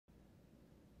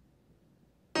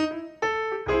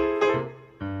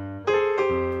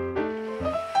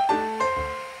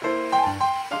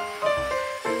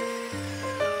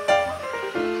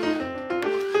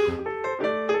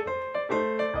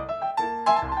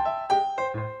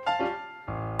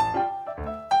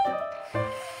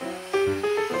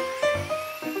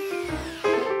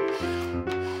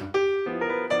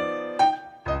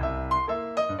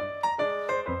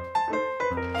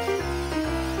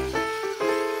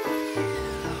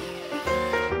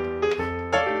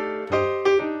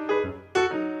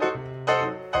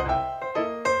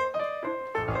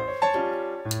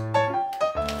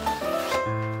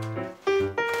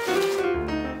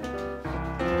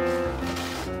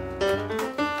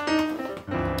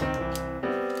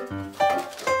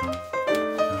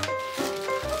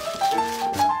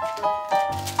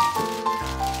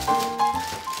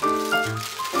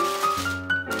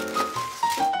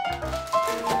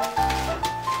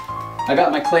I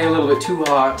got my clay a little bit too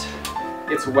hot.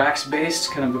 It's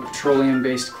wax-based, kind of a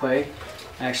petroleum-based clay.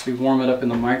 I actually warm it up in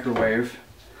the microwave.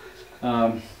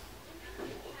 But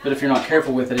if you're not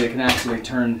careful with it, it can actually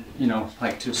turn, you know,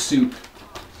 like to soup.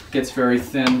 It gets very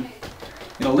thin.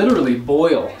 It'll literally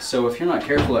boil. So if you're not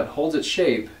careful, it holds its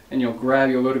shape, and you'll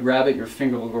go to grab it, your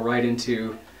finger will go right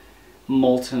into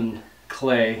molten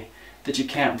clay that you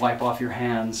can't wipe off your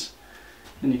hands.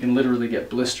 And you can literally get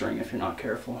blistering if you're not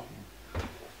careful.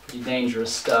 Pretty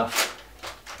dangerous stuff.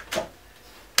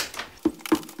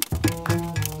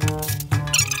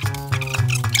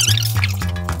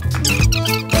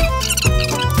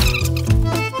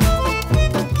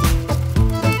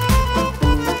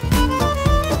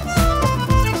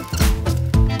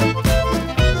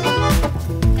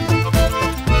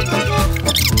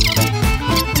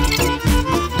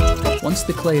 Once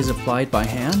the clay is applied by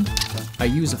hand, I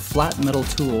use a flat metal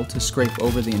tool to scrape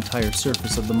over the entire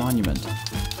surface of the monument.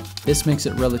 This makes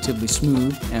it relatively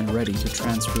smooth and ready to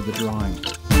transfer the drawing.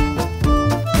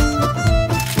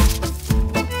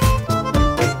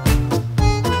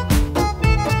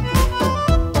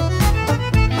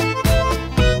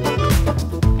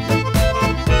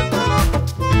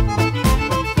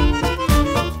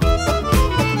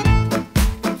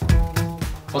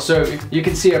 So you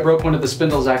can see I broke one of the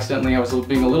spindles accidentally. I was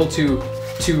being a little too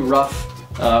rough,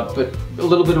 but a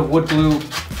little bit of wood glue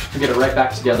to get it right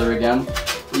back together again.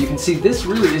 But you can see this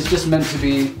really is just meant to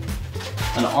be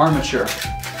an armature.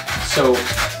 So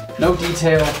no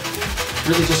detail,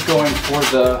 really just going for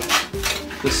the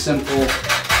simple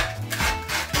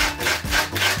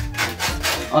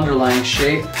underlying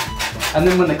shape. And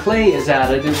then when the clay is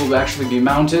added, it will actually be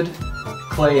mounted.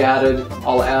 Clay added,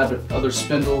 I'll add other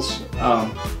spindles,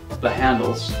 the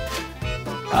handles,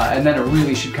 and then it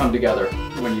really should come together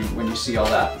when you see all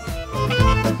that.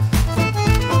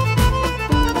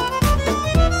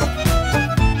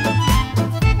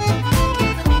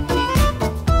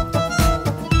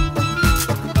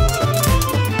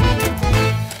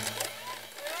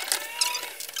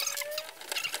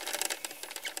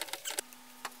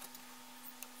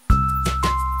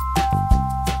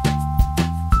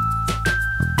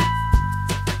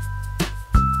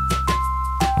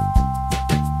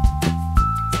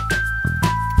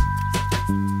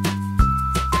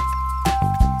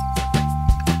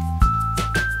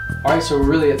 Alright, so we're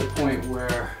really at the point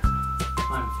where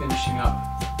I'm finishing up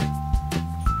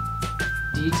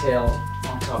detail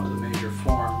on top of the major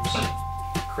forms,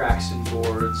 cracks in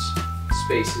boards,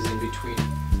 spaces in between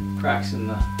cracks in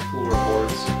the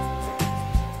floorboards,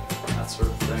 that sort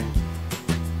of thing.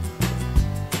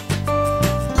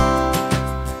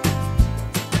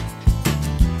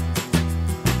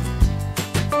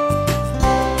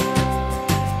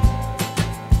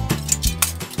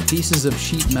 Pieces of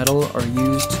sheet metal are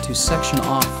used to section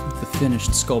off the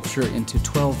finished sculpture into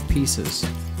 12 pieces.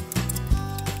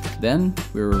 Then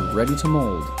we're ready to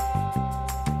mold.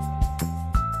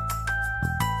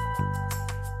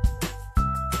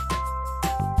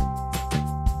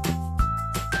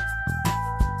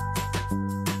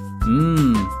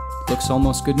 Looks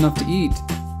almost good enough to eat,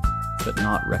 but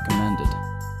not recommended.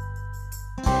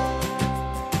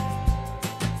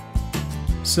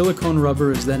 Silicone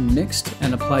rubber is then mixed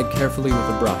and applied carefully with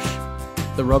a brush.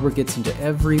 The rubber gets into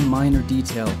every minor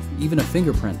detail, even a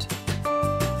fingerprint.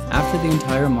 After the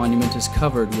entire monument is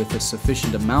covered with a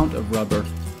sufficient amount of rubber,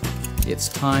 it's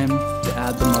time to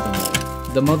add the mother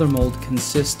mold. The mother mold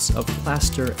consists of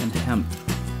plaster and hemp.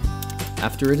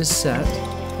 After it is set,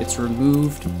 it's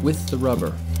removed with the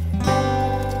rubber.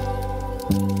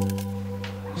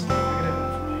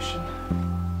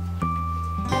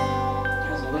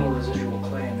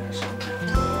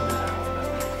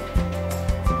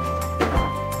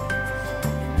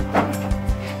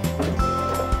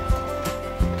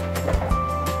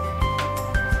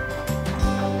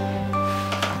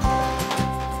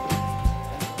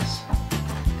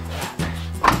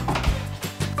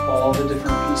 All the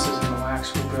different pieces in the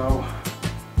wax will go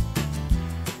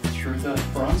through the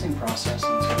bronzing process,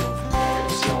 and so we'll get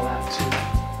to see all that too.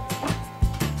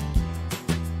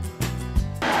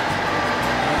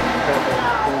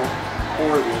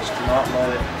 Pour this to not let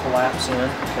it collapse in.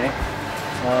 Okay.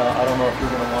 I don't know if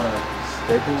you're going to want to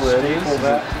staple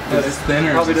that. But it's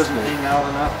thinner. Probably doesn't hang out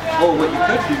enough. Oh, what you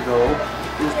could do though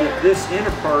is that this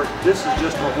inner part, this is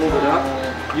just to hold it up.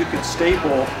 You could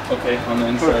staple. Okay, on the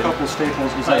inside. Put a couple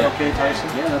staples. Is that okay, Tyson?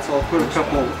 Yeah, that's all. Put a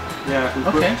couple. Yeah, if we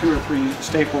put 2 or 3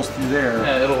 staples through there,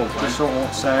 yeah, it'll hold just so it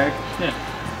won't sag. Yeah.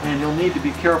 And you'll need to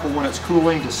be careful when it's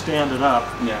cooling to stand it up.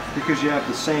 Yeah. Because you have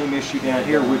the same issue down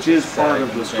here, which is part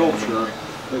of the sculpture,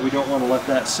 that we don't want to let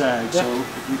that sag. So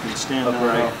if you can stand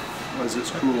that up. as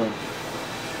it's cooling.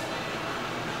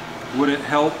 Would it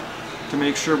help to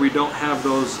make sure we don't have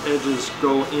those edges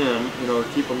go in, you know,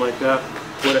 keep them like that?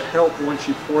 Would it help once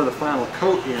you pour the final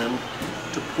coat in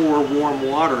to pour warm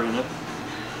water in it,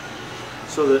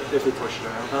 so that if it push it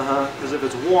out? Because if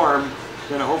it's warm,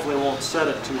 then it hopefully won't set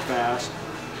it too fast.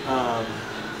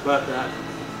 But that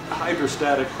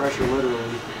hydrostatic pressure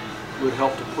literally would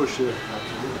help to push it.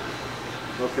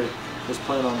 Okay, let's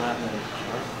plan on that now.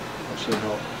 That should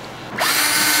help.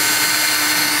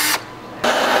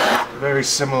 Very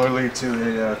similarly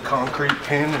to a concrete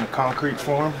pin in a concrete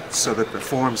form, so that the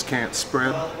forms can't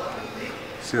spread.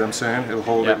 See what I'm saying? It'll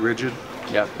hold it rigid.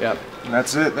 Yep, yep. And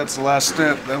that's it. That's the last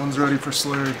step. That one's ready for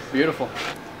slurry. Beautiful.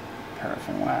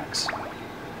 Paraffin wax.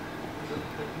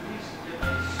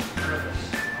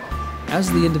 As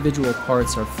the individual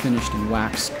parts are finished and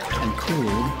waxed and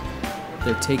cooled,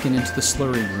 they're taken into the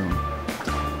slurry room.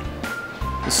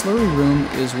 The slurry room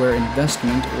is where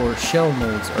investment or shell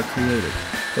molds are created.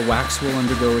 The wax will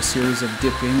undergo a series of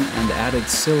dipping and added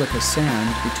silica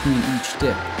sand between each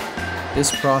dip.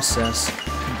 This process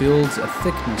builds a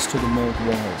thickness to the mold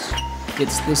walls.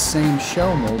 It's this same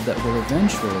shell mold that will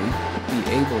eventually be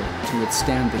able to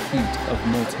withstand the heat of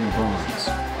molten bronze.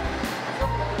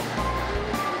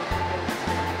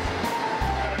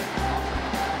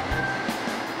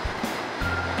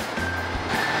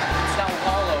 It's now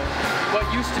hollow. What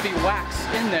used to be wax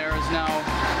in there has now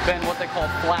been what they call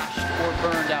flashed or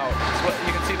burned out. It's what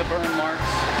you can see the burn marks.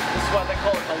 This is what they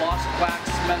call it the lost wax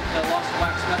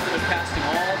method of casting.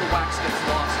 All the wax gets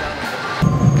lost out of it.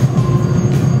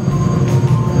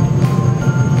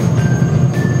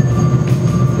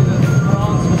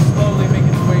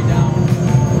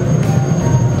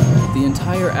 The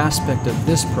entire aspect of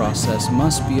this process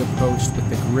must be approached with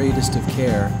the greatest of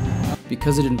care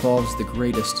because it involves the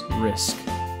greatest risk.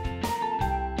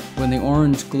 When the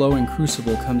orange glowing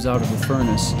crucible comes out of the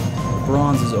furnace, the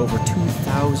bronze is over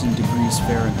 2,000 degrees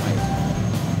Fahrenheit.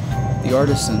 The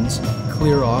artisans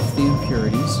clear off the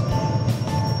impurities,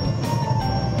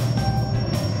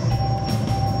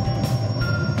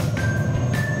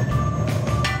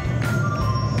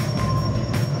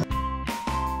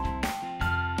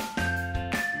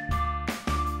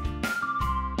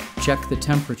 check the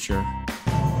temperature,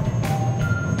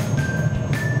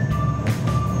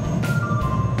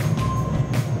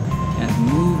 and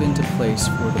move into place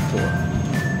for the pour.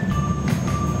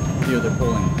 Here they're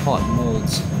pulling hot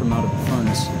molds from out of the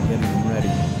furnace and getting them ready.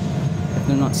 If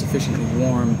they're not sufficiently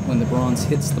warm, when the bronze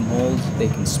hits the mold, they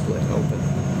can split open.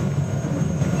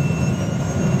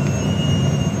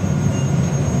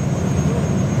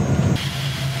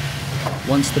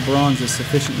 Once the bronze is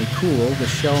sufficiently cool, the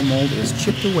shell mold is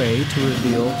chipped away to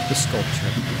reveal the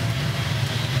sculpture.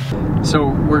 So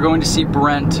we're going to see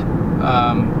Brent,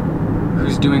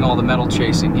 who's doing all the metal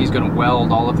chasing. He's going to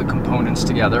weld all of the components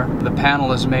together. The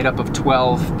panel is made up of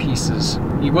 12 pieces.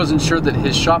 He wasn't sure that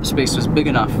his shop space was big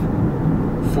enough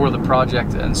for the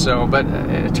project, and so, but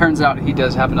it turns out he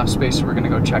does have enough space, so we're going to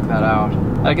go check that out.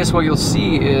 I guess what you'll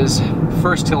see is,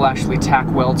 first he'll actually tack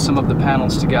weld some of the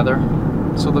panels together.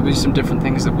 So there'll be some different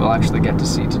things that we'll actually get to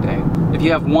see today. If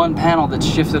you have one panel that's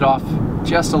shifted off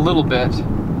just a little bit,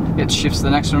 it shifts the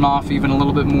next one off even a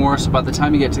little bit more. So by the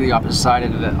time you get to the opposite side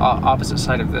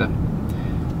of the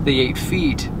 8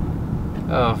 feet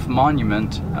of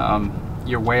monument,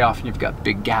 you're way off and you've got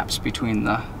big gaps between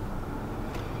the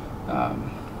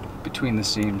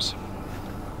seams.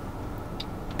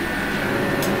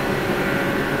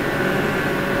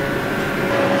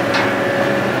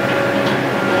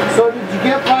 So did you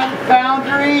get by the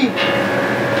Foundry?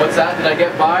 What's that? Did I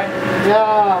get by?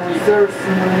 Yeah, was there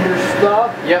some of your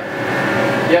stuff? Yep.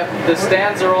 Yep. The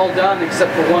stands are all done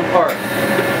except for one part.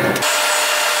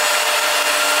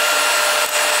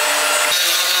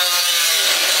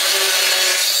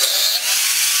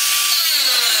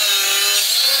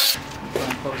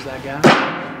 Close that guy.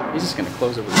 He's just gonna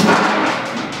close it with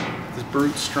his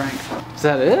brute strength. Is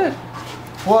that it?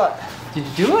 What? Did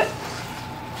you do it?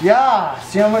 Yeah,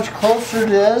 see how much closer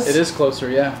it is? It is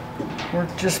closer, yeah. We're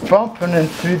just bumping it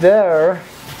through there.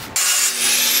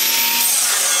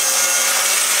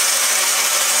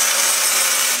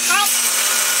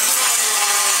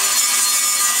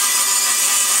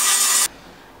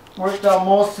 Worked out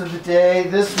most of the day.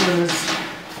 This one is...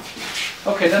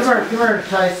 Okay, that's... Come here,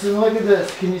 Tyson. Look at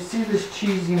this. Can you see this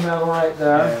cheesy metal right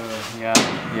there?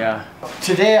 Yeah.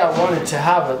 Today I wanted to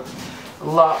have it a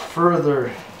lot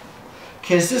further.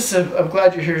 Okay, is this a, I'm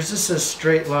glad you're here. Is this a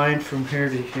straight line from here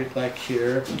to here, like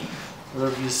here? Or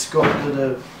have you sculpted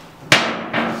a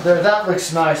There, that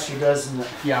looks nicer, doesn't it?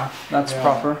 Yeah, that's Yeah.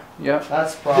 proper. Yep.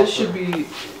 That's proper. This should be,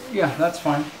 yeah, that's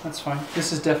fine. That's fine.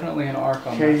 This is definitely an arc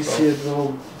on Okay, that. you see a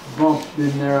little bump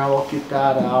in there. I'll get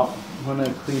that out when I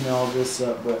clean all this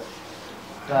up, but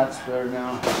that's there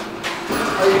now.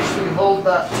 I usually hold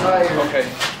that tight. Okay.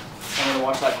 I'm gonna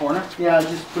watch that corner. Yeah,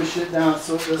 just push it down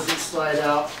so it doesn't slide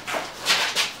out.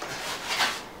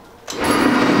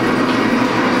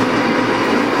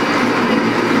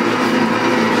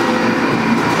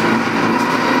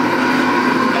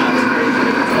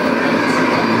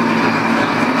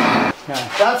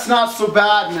 That's not so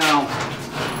bad now.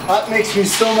 That makes me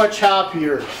so much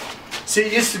happier. See,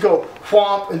 it used to go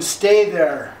whomp and stay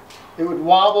there. It would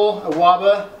wobble, a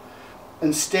wobba,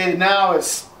 and stay. Now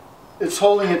it's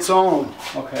holding its own.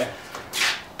 Okay.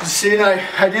 You see, and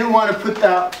I didn't want to put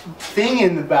that thing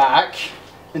in the back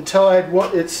until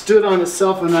it stood on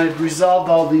itself and I'd resolved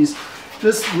all these.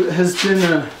 This has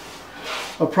been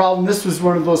a problem. This was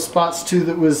one of those spots too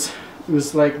that it was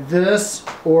like this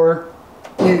or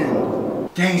in.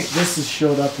 Dang it, this has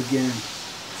showed up again.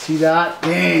 See that?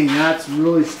 Dang, that's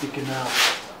really sticking out.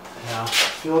 Yeah.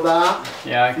 Feel that?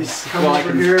 Yeah, I can, It's come well,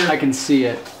 over here. I can see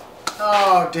it.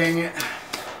 Oh, dang it.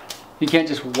 You can't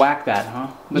just whack that, huh?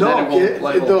 But No, then it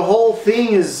will, the whole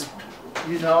thing is,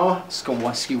 you know.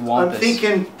 Skawaski-wampus. I'm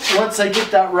thinking once I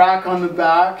get that rack on the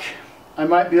back, I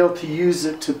might be able to use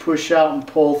it to push out and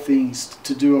pull things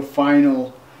to do a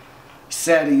final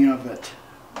setting of it.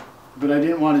 But I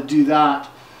didn't want to do that,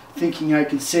 thinking I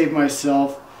could save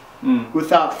myself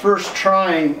without first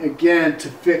trying again to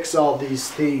fix all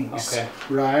these things. Okay.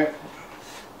 Right?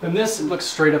 And this looks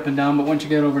straight up and down, but once you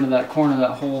get over to that corner,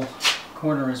 that whole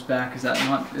corner is back. Is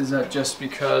that just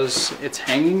because it's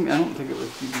hanging? I don't think it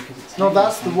would be because it's hanging. No,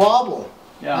 that's the wobble.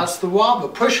 Yeah. That's the wobble.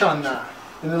 Push on that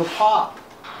and it'll pop.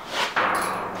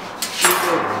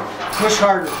 Push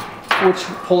harder. Which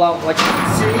pull out like. See?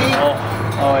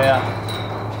 Oh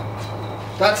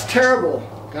yeah. That's terrible.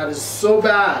 That is so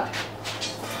bad.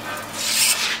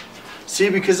 See,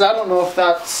 because I don't know if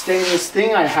that stainless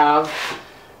thing I have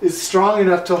is strong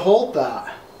enough to hold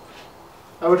that.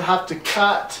 I would have to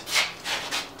cut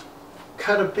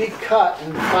a big cut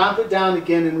and clamp it down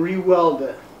again and re-weld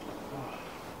it.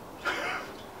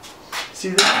 See,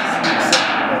 this isn't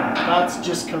acceptable. That's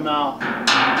just come out.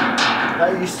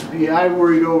 That used to be, I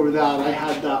worried over that. I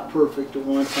had that perfect at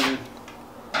one time.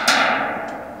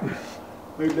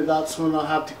 Maybe that's when I'll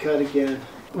have to cut again.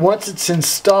 Once it's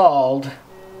installed,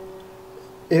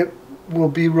 it will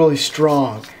be really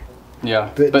strong.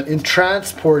 Yeah. But in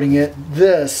transporting it,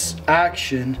 this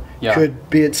action could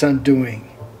be its undoing.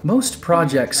 Most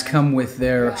projects come with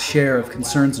their share of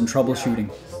concerns and troubleshooting.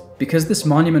 Because this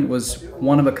monument was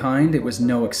one of a kind, it was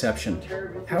no exception.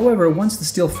 However, once the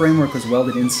steel framework was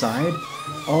welded inside,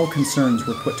 all concerns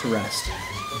were put to rest.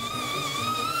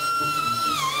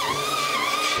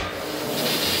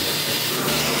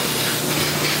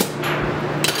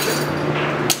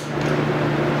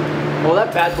 Well,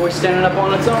 that bad boy's standing up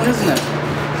on its own, isn't it?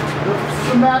 The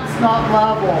cement's not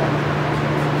level.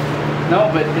 No,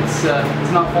 but it's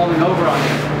not falling over on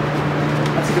you.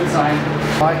 That's a good sign.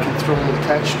 I can throw a little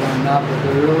texture on that, but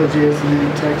there really isn't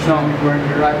any texture anywhere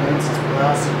near right once it's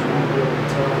blasted. You won't be able to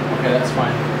tell. Okay, that's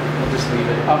fine. We'll just leave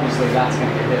it. Obviously, that's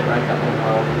going to get hit, right? That little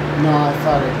hole. No, I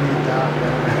thought I'd need that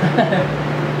better.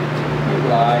 You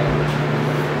lie.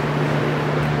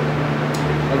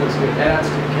 That looks good. That adds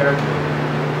to the character.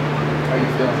 How are you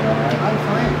feeling? Alright? I'm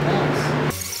fine, thanks.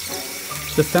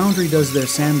 The Foundry does their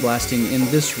sandblasting in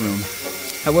this room.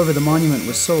 However, the monument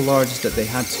was so large that they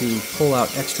had to pull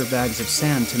out extra bags of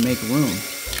sand to make room.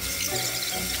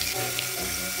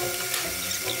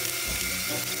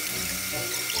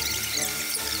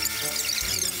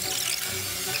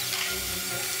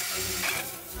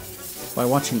 By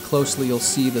watching closely, you'll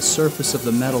see the surface of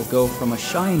the metal go from a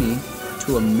shiny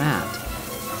to a matte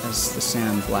as the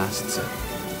sand blasts it.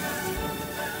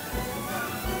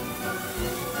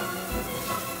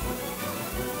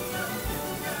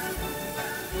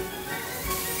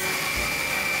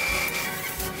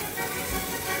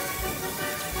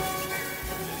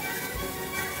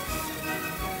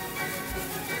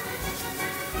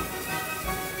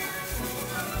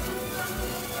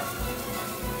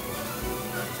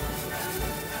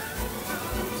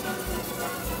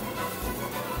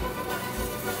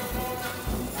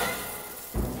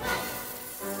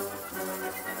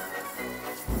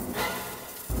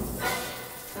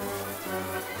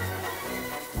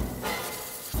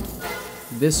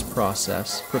 This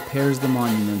process prepares the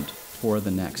monument for the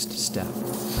next step.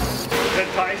 Then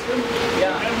Tyson?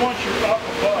 Yeah. And once you're up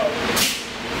above,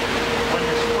 when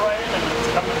you're spraying and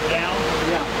it's coming down,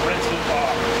 rinse it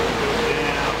off. It goes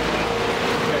down.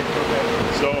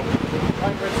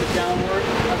 spreads it downward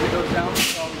as it goes down.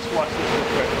 So let's watch this real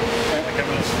quick. Like I'm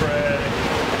going to spread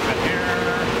right here,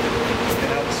 and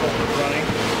now the soldier's running.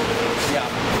 Yeah.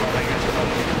 I think it's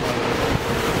running.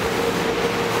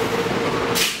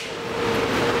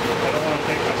 I don't want to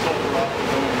take my soldier off and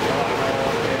go and fly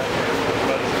all the way up there.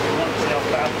 But if you want to see how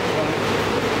fast it's running,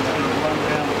 it's going to run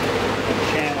down and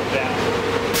channel down.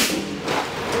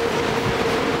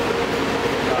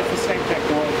 It's the same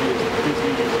technology as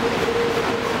Disney uses.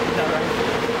 Is that right?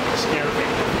 Scare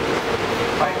people.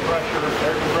 High pressure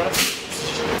air compressor.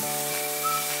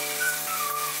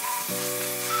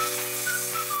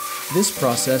 This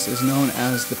process is known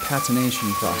as the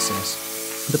patination process.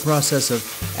 The process of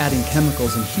adding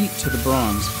chemicals and heat to the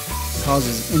bronze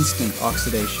causes instant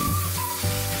oxidation.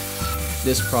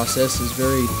 This process is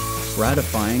very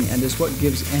gratifying and is what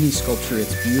gives any sculpture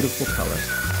its beautiful color.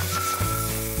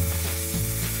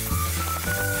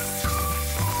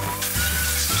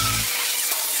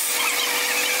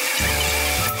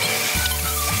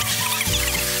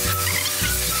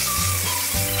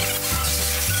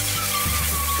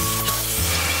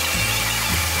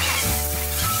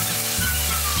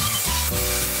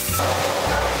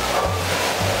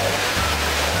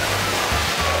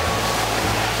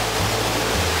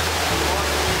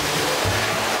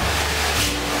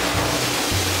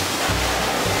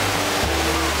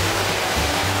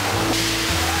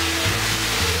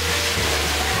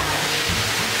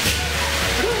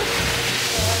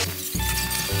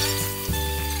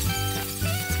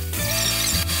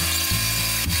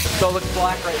 So it looks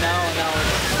black right now, and now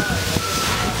it's...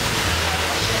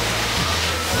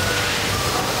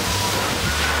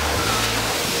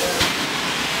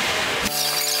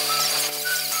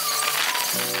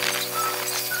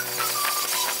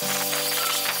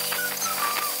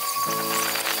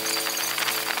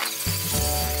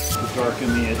 Darken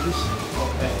the edges.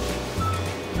 Okay.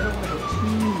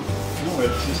 No,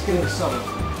 it's just getting some.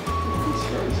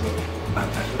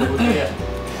 Yeah.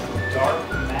 Dark,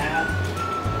 matte,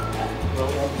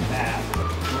 little matte.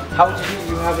 How would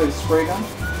you have a spray gun?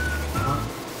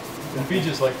 It'd be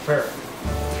just like ferric.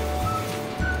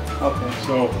 Okay.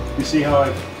 So you see how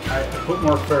I put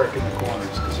more ferric in the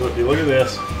corners. So if you look at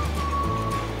this,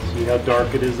 see how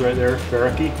dark it is right there,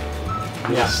 ferric-y?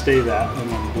 Just stay that and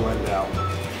then blend out.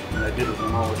 And I did it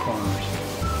in all the corners.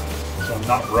 So I'm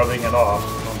not rubbing it off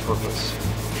on purpose.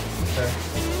 Okay.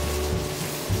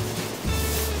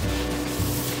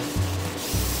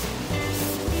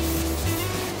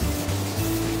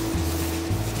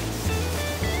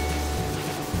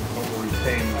 But we'll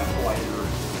retain that lighter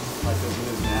like as it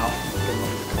is now. Look at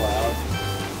the cloud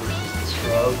versus the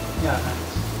scrub. Yeah,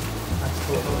 that's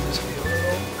cool. It'll just be a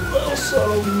little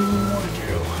subtle than you want to do.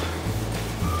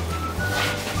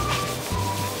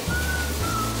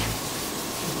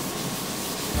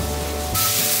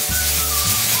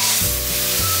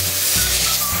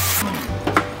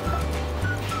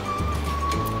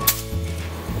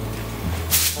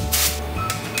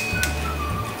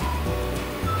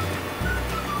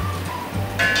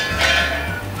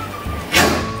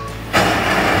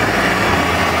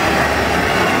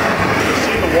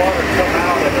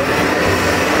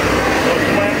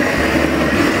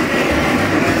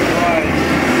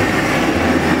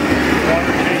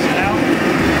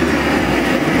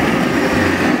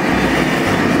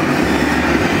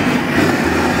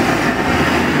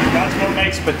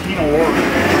 Patina work.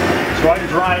 So I'm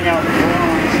drying out the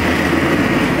bronze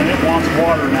and it wants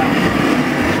water now.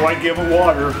 So I give it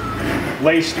water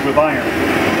laced with iron.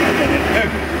 And then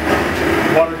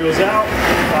water goes out,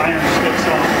 the iron sticks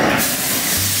on.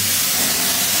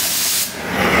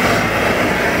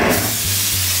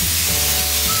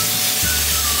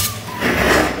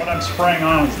 What I'm spraying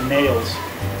on is nails.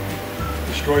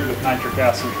 Destroyed with nitric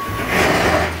acid.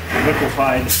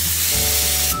 Liquefied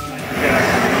nitric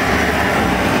acid.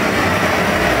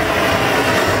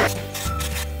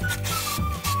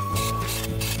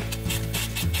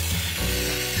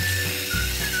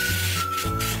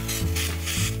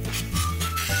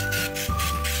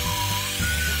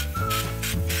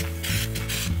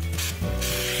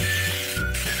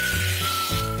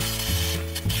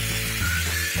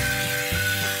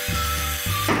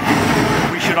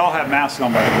 Should all have masks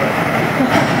on, by the way.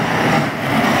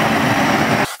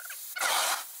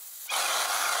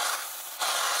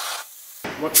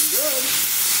 Looking good.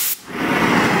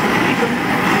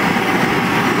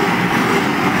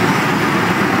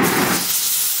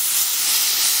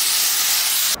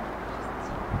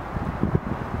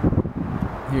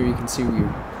 Here you can see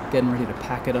we're getting ready to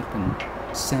pack it up and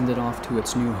send it off to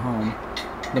its new home.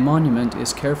 The monument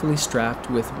is carefully strapped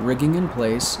with rigging in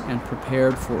place and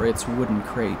prepared for its wooden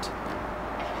crate.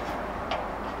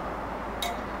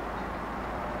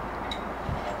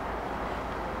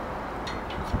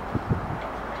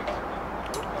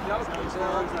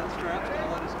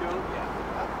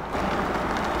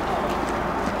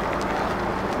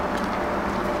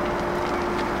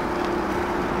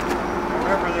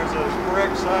 Remember, there's a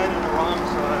correct side and a wrong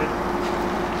side.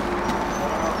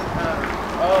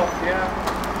 Oh, yeah.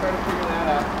 Trying to figure that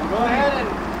out. Go ahead and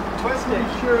twist it.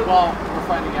 Sure. Well, we're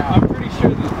finding out. I'm pretty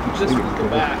sure that this one's the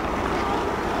back.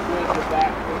 This is the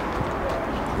back.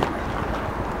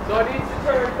 So it needs to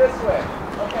turn this way.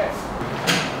 Okay.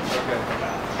 Okay.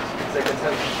 Second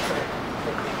time.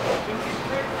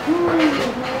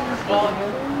 Well,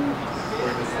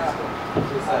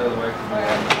 this side of the way.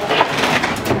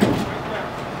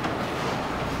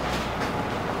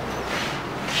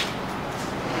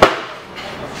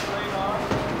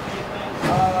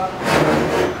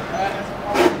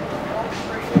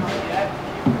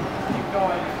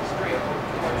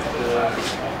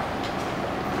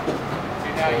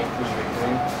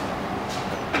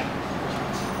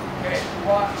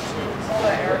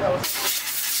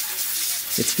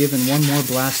 It's given one more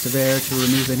blast of air to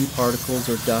remove any particles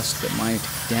or dust that might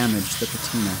damage the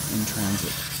patina in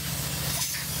transit.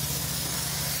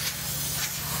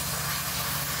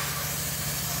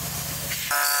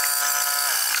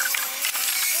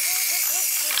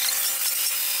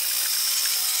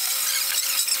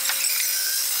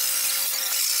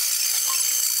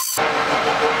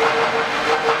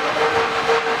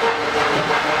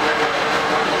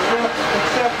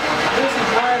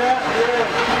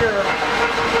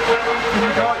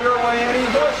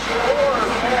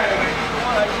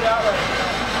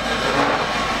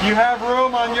 You have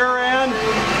room on your end?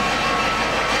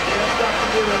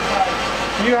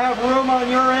 You have room on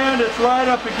your end? It's right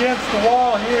up against the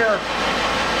wall here.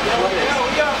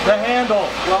 The handle.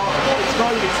 Well, it's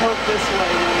going to tilt this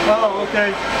way. Oh,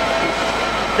 okay.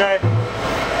 Okay.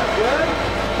 Good?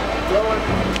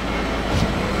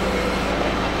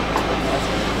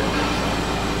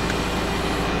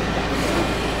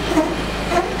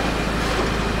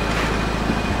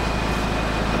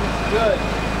 Good.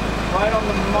 Right on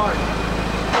the mark.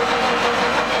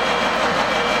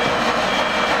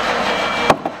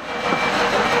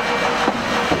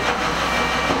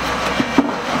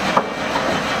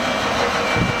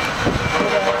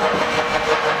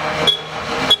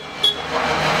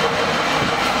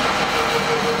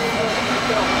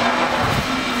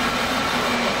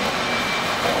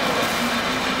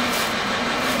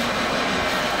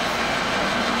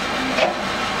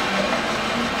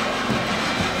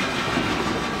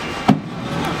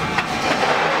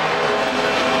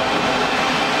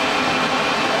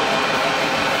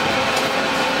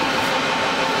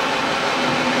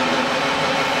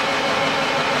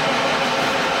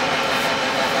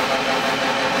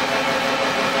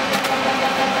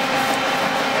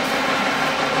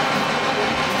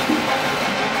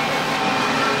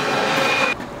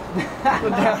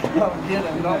 Don't get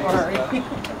him, don't worry.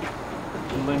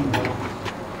 Limbo.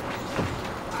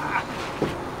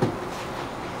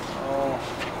 Oh,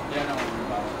 yeah, no worry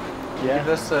about it. Yeah. Give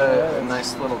this a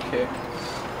nice little kick.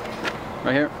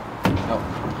 Right here? No,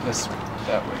 this,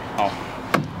 that way. Oh.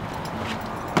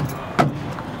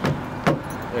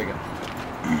 There you go.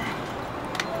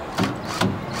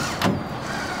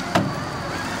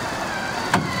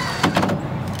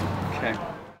 Okay.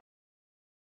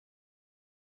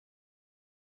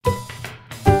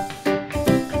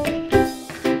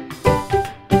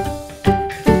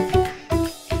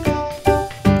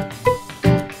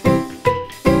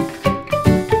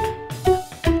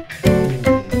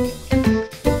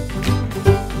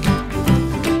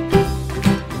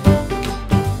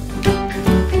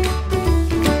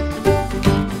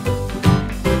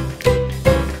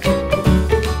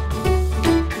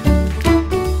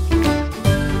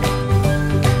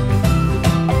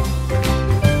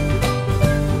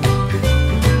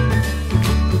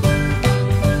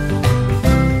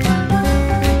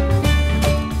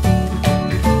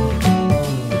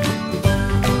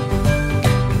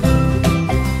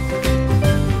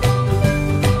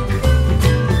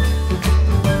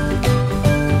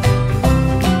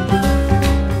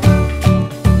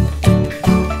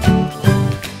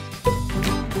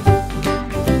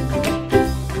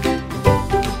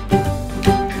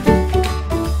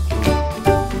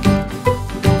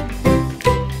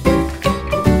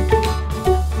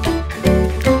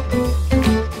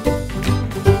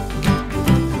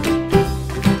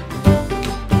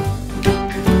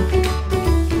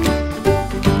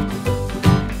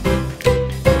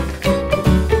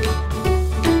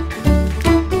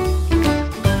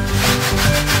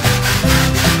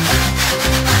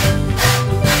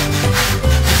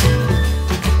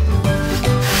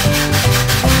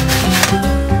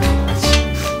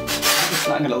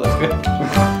 gonna look good.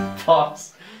 Pause.